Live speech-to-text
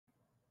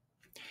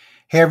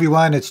Hey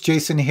everyone, it's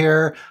Jason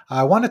here.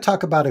 I want to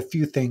talk about a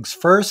few things.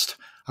 First,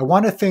 I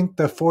want to thank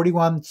the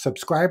 41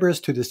 subscribers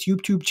to this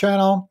YouTube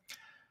channel.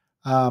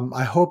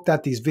 I hope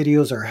that these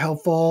videos are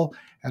helpful,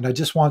 and I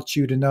just want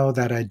you to know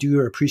that I do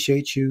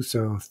appreciate you,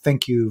 so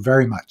thank you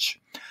very much.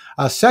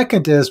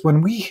 Second is when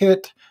we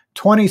hit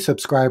 20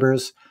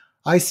 subscribers,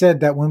 I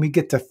said that when we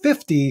get to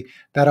 50,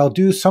 that I'll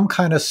do some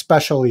kind of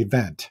special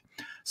event.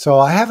 So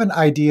I have an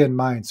idea in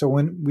mind. So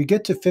when we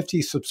get to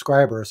 50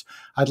 subscribers,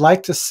 I'd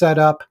like to set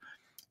up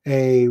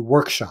a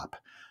workshop,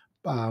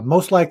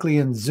 most likely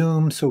in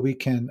Zoom, so we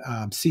can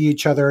see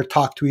each other,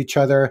 talk to each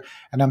other.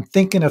 And I'm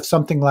thinking of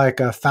something like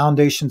a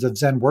Foundations of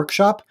Zen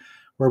workshop,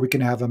 where we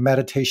can have a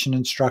meditation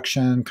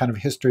instruction, kind of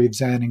history of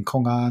Zen and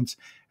Kongans,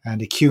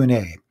 and a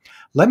Q&A.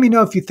 Let me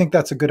know if you think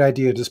that's a good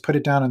idea. Just put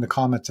it down in the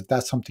comments if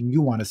that's something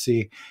you want to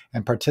see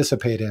and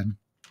participate in.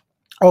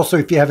 Also,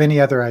 if you have any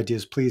other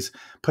ideas, please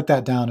put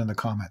that down in the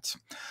comments.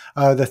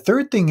 The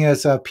third thing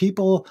is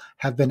people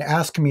have been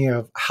asking me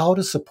of how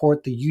to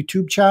support the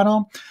YouTube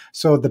channel.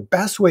 So the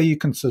best way you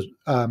can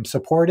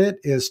support it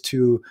is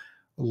to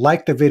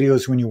like the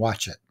videos when you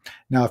watch it.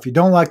 Now, if you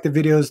don't like the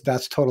videos,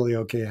 that's totally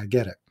okay. I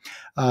get it.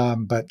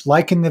 But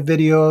liking the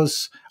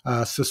videos,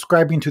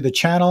 subscribing to the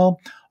channel,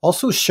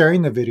 also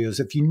sharing the videos.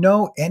 If you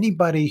know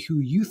anybody who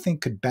you think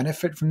could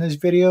benefit from these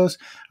videos,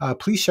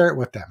 please share it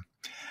with them.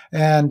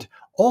 And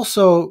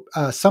also,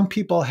 some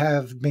people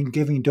have been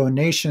giving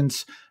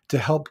donations to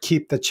help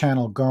keep the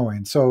channel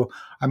going. So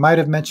I might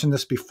have mentioned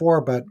this before,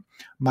 but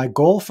my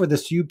goal for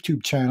this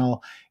YouTube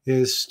channel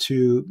is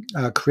to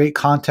create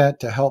content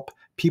to help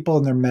people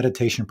in their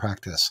meditation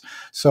practice.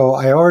 So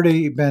I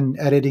already been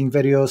editing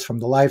videos from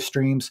the live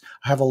streams.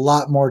 I have a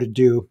lot more to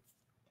do.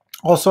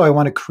 Also, I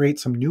want to create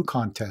some new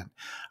content.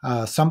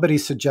 Somebody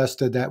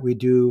suggested that we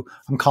do,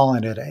 I'm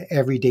calling it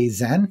Everyday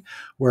Zen,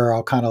 where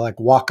I'll kind of like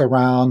walk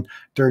around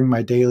during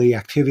my daily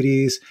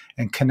activities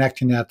and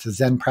connecting that to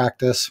Zen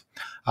practice.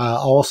 I'll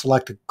also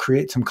like to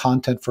create some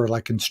content for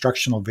like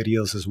instructional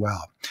videos as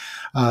well.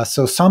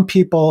 So some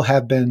people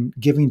have been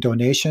giving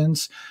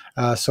donations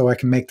so I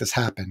can make this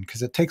happen,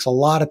 because it takes a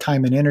lot of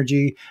time and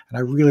energy, and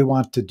I really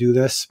want to do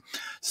this.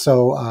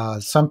 So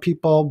some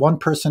people, one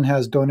person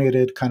has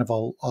donated kind of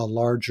a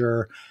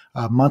larger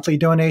monthly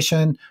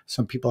donation.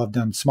 Some people have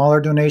done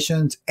smaller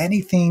donations.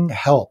 Anything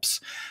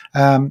helps.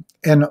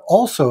 And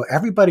also,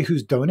 everybody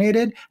who's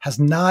donated has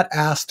not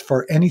asked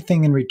for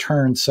anything in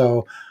return.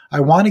 So I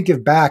want to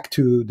give back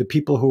to the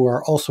people who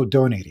are also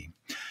donating.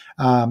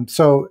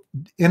 So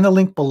in the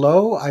link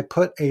below, I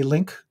put a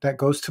link that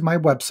goes to my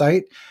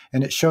website,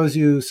 and it shows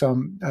you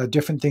some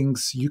different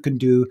things you can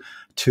do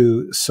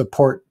to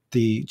support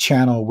the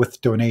channel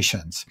with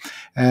donations.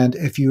 And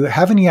if you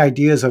have any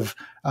ideas of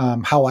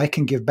how I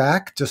can give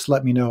back, just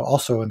let me know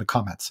also in the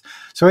comments.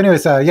 So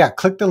anyways, yeah,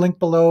 click the link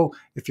below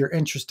if you're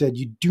interested.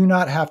 You do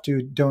not have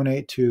to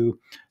donate to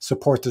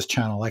support this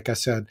channel. Like I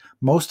said,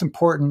 most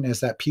important is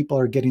that people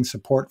are getting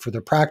support for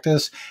their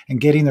practice and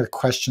getting their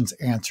questions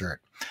answered.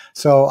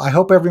 So I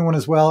hope everyone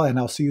is well, and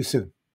I'll see you soon.